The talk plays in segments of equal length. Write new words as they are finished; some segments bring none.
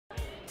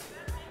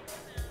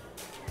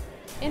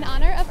In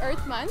honor of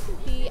Earth Month,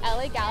 the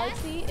LA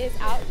Galaxy is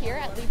out here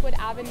at Leapwood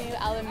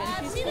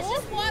Elementary School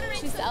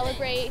to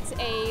celebrate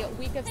a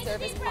week of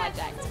service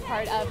project,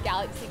 part of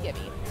Galaxy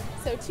Giving.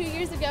 So 2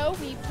 years ago,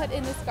 we put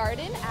in this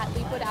garden at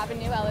Leapwood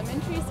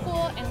Elementary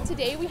School, and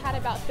today we had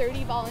about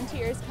 30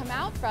 volunteers come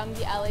out from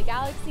the LA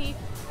Galaxy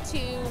to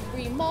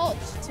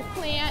remulch, to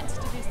plant,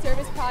 to do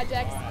service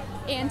projects,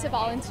 and to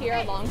volunteer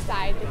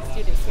alongside the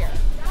students here.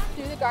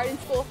 Through the Garden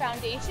School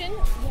Foundation,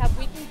 we have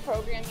weekly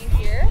programming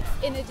here.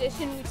 In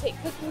addition, we take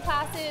cooking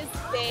classes,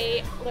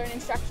 they learn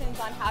instructions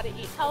on how to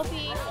eat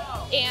healthy,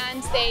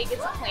 and they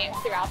get to plant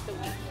throughout the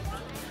week.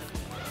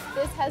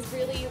 This has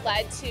really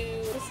led to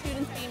the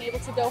students being able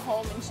to go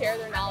home and share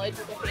their knowledge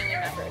with their family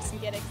members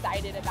and get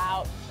excited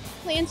about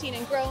planting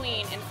and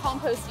growing and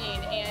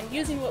composting and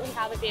using what we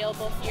have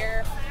available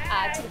here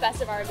to the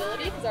best of our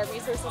ability, because our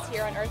resources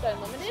here on Earth are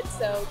unlimited.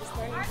 So just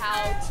learning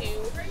how to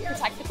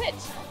protect the pitch.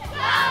 Go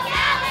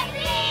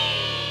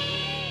Galaxy!